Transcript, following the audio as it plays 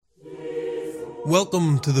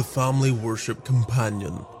Welcome to the Family Worship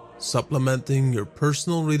Companion, supplementing your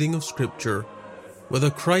personal reading of Scripture with a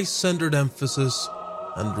Christ-centered emphasis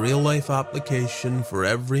and real-life application for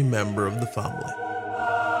every member of the family.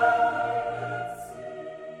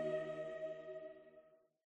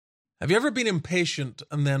 Have you ever been impatient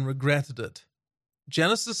and then regretted it?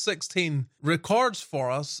 Genesis 16 records for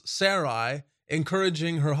us Sarai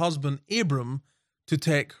encouraging her husband Abram to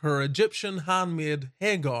take her Egyptian handmaid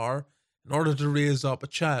Hagar in order to raise up a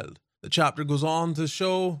child. The chapter goes on to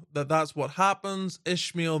show that that's what happens.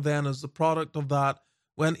 Ishmael then is the product of that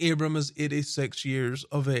when Abram is 86 years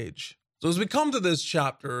of age. So as we come to this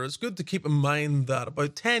chapter, it's good to keep in mind that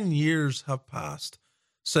about 10 years have passed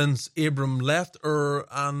since Abram left Ur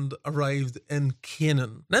and arrived in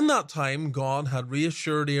Canaan. And in that time, God had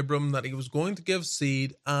reassured Abram that he was going to give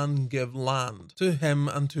seed and give land to him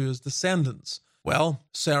and to his descendants. Well,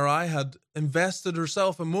 Sarai had invested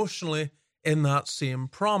herself emotionally in that same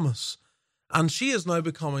promise. And she is now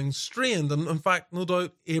becoming strained, and in fact, no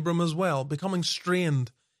doubt Abram as well, becoming strained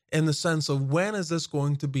in the sense of when is this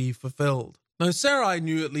going to be fulfilled? Now, Sarai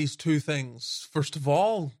knew at least two things. First of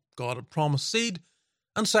all, God had promised seed,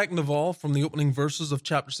 and second of all, from the opening verses of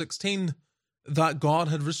chapter 16, that God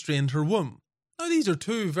had restrained her womb. Now, these are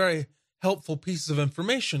two very helpful pieces of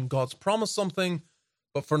information. God's promised something,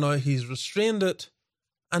 but for now he's restrained it,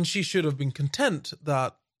 and she should have been content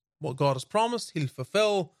that what God has promised, he'll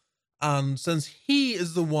fulfill. And since he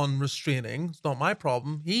is the one restraining, it's not my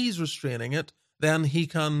problem, he's restraining it, then he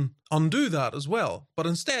can undo that as well. But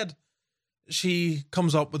instead, she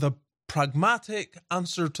comes up with a pragmatic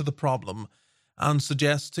answer to the problem and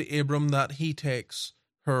suggests to Abram that he takes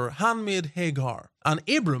her handmaid Hagar. And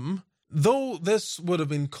Abram, though this would have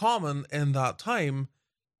been common in that time,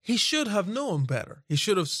 he should have known better. He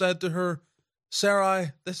should have said to her,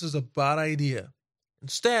 Sarai, this is a bad idea.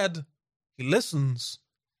 Instead, he listens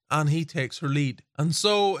and he takes her lead. And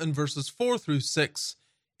so in verses 4 through 6,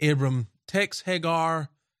 Abram takes Hagar,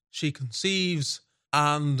 she conceives,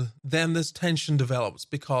 and then this tension develops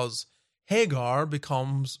because Hagar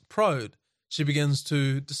becomes proud. She begins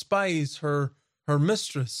to despise her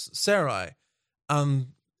mistress, Sarai, and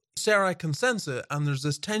Sarai can sense it, and there's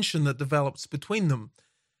this tension that develops between them.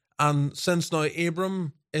 And since now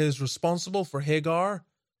Abram is responsible for Hagar,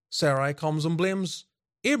 Sarai comes and blames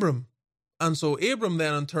Abram. And so Abram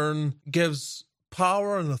then in turn gives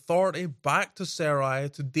power and authority back to Sarai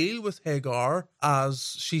to deal with Hagar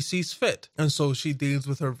as she sees fit. And so she deals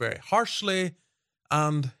with her very harshly,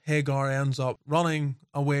 and Hagar ends up running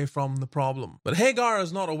away from the problem. But Hagar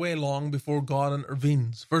is not away long before God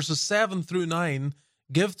intervenes. Verses 7 through 9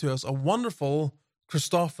 give to us a wonderful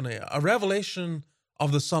Christophany, a revelation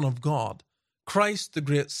of the Son of God. Christ, the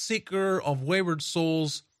great seeker of wayward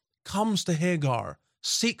souls, comes to Hagar,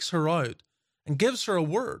 seeks her out, and gives her a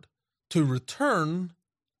word to return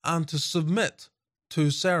and to submit to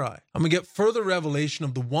Sarai. And we get further revelation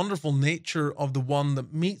of the wonderful nature of the one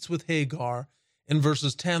that meets with Hagar in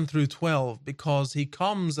verses 10 through 12, because he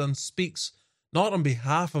comes and speaks not on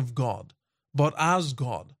behalf of God, but as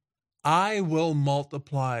God. I will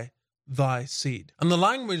multiply thy seed. And the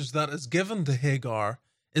language that is given to Hagar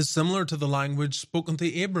is similar to the language spoken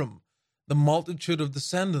to Abram, the multitude of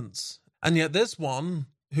descendants. And yet this one,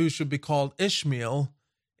 who should be called Ishmael,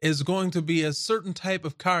 is going to be a certain type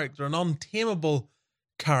of character, an untamable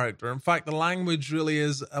character. In fact, the language really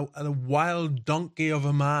is a wild donkey of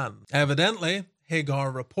a man. Evidently,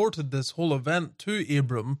 Hagar reported this whole event to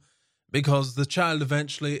Abram because the child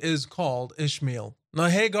eventually is called Ishmael. Now,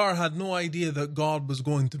 Hagar had no idea that God was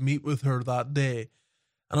going to meet with her that day.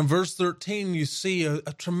 And in verse 13, you see a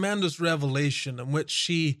tremendous revelation in which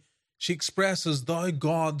she expresses, Thou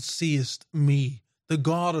God seest me, the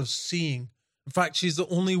God of seeing. In fact, she's the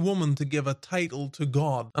only woman to give a title to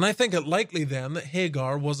God. And I think it likely then that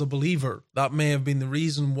Hagar was a believer. That may have been the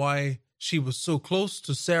reason why she was so close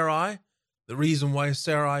to Sarai, the reason why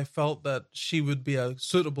Sarai felt that she would be a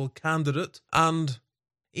suitable candidate, and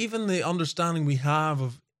even the understanding we have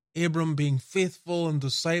of Abram being faithful and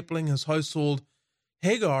discipling his household.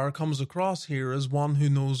 Hagar comes across here as one who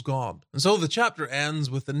knows God. And so the chapter ends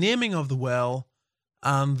with the naming of the well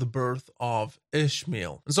and the birth of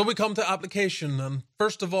Ishmael. And so we come to application. And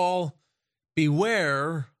first of all,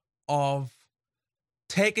 beware of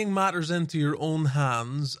taking matters into your own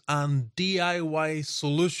hands and DIY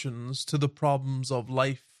solutions to the problems of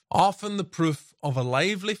life. Often the proof of a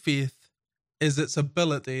lively faith is its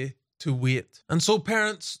ability to wait. And so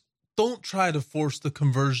parents, don't try to force the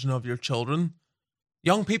conversion of your children.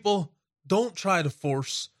 Young people, don't try to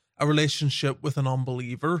force a relationship with an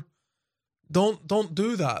unbeliever. Don't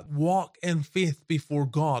do that. Walk in faith before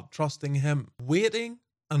God, trusting Him. Waiting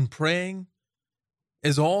and praying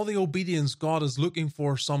is all the obedience God is looking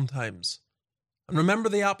for sometimes. And remember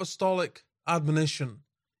the apostolic admonition,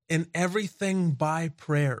 in everything by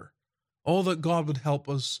prayer. Oh, that God would help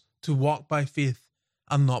us to walk by faith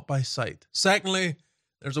and not by sight. Secondly,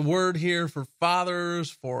 there's a word here for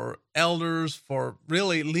fathers, for elders, for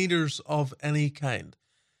really leaders of any kind.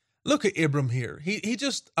 Look at Abram here. He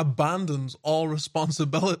just abandons all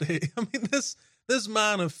responsibility. I mean, this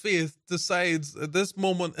man of faith decides at this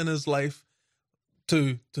moment in his life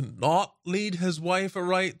to not lead his wife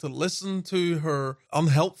aright, to listen to her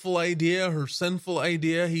unhelpful idea, her sinful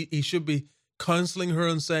idea. He should be counseling her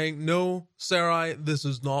and saying, no, Sarai, this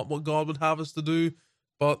is not what God would have us to do.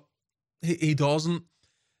 But he doesn't.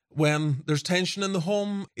 When there's tension in the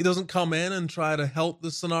home, he doesn't come in and try to help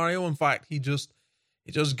the scenario. In fact, he just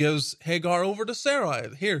gives Hagar over to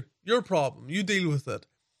Sarai. Here, your problem, you deal with it.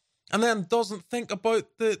 And then doesn't think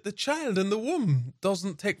about the child in the womb,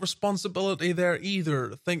 doesn't take responsibility there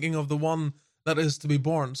either, thinking of the one that is to be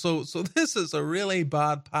born. So this is a really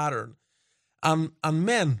bad pattern. And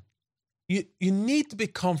men, you need to be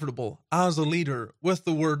comfortable as a leader with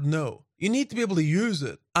the word no. You need to be able to use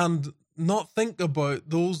it and not think about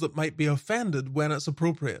those that might be offended when it's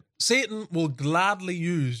appropriate. Satan will gladly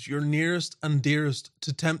use your nearest and dearest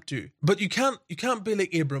to tempt you. But you can't be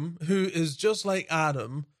like Abram, who is just like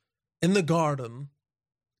Adam in the garden,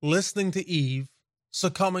 listening to Eve,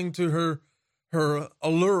 succumbing to her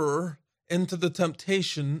allure into the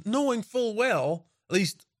temptation, knowing full well, at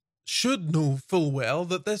least should know full well,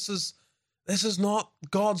 that this is not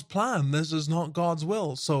God's plan. This is not God's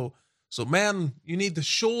will. So men, you need to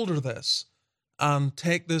shoulder this and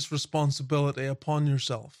take this responsibility upon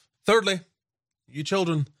yourself. Thirdly, you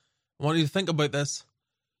children, I want you to think about this.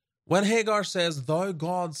 When Hagar says, "Thou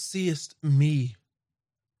God seest me,"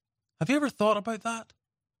 have you ever thought about that?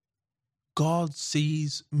 God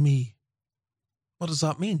sees me. What does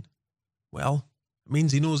that mean? Well, it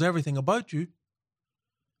means He knows everything about you.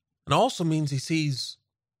 And also means He sees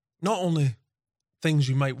not only things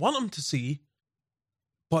you might want Him to see,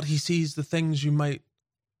 but He sees the things you might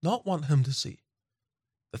not want Him to see.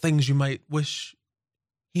 The things you might wish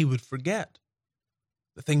He would forget.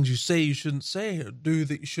 The things you say you shouldn't say or do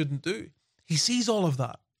that you shouldn't do. He sees all of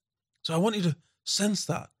that. So I want you to sense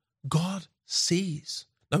that. God sees.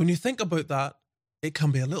 Now, when you think about that, it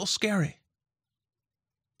can be a little scary.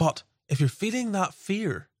 But if you're feeling that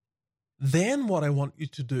fear, then what I want you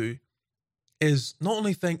to do is not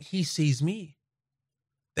only think He sees me,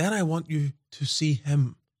 then I want you to see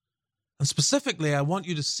Him. And specifically, I want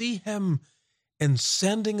you to see Him in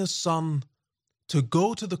sending His Son to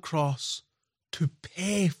go to the cross to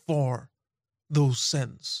pay for those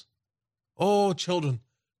sins. Oh, children,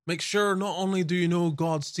 make sure not only do you know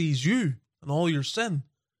God sees you and all your sin,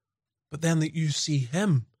 but then that you see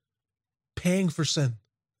Him paying for sin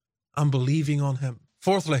and believing on Him.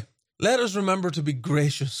 Fourthly, let us remember to be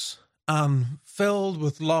gracious and filled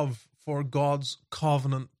with love for God's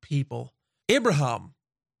covenant people. Abraham,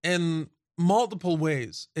 in multiple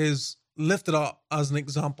ways, is lifted up as an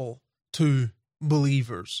example to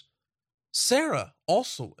believers. Sarah,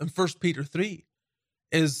 also in 1 Peter 3,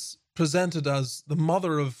 is presented as the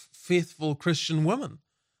mother of faithful Christian women.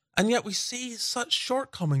 And yet we see such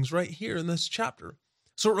shortcomings right here in this chapter.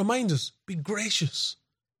 So it reminds us, be gracious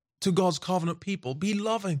to God's covenant people. Be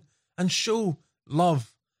loving and show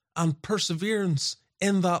love and perseverance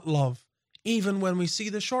in that love, even when we see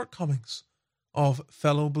the shortcomings of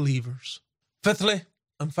fellow believers. Fifthly,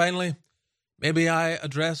 and finally, maybe I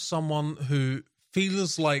address someone who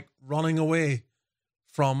feels like running away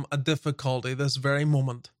from a difficulty this very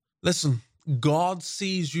moment. Listen, God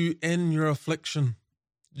sees you in your affliction,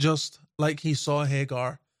 just like He saw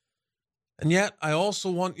Hagar. And yet, I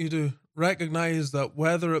also want you to recognize that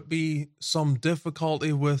whether it be some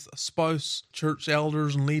difficulty with a spouse, church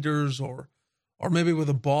elders and leaders, or maybe with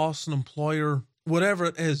a boss, an employer, whatever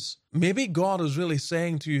it is, maybe God is really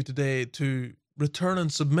saying to you today to return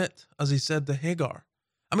and submit, as He said to Hagar.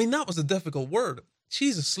 I mean, that was a difficult word.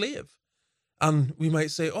 She's a slave. And we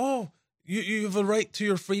might say, oh, you have a right to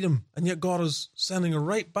your freedom. And yet God is sending her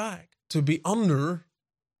right back to be under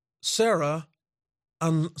Sarah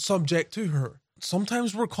and subject to her.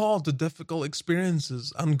 Sometimes we're called to difficult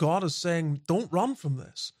experiences, and God is saying, don't run from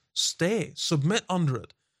this. Stay, submit under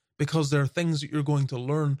it, because there are things that you're going to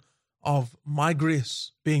learn of my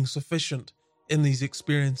grace being sufficient in these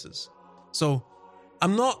experiences. So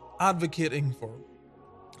I'm not advocating for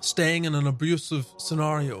staying in an abusive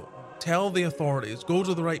scenario. Tell the authorities, go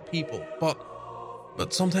to the right people. But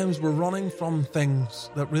But sometimes we're running from things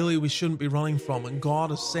that really we shouldn't be running from, and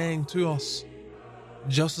God is saying to us,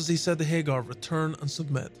 just as he said to Hagar, return and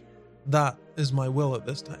submit. That is my will at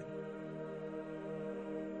this time.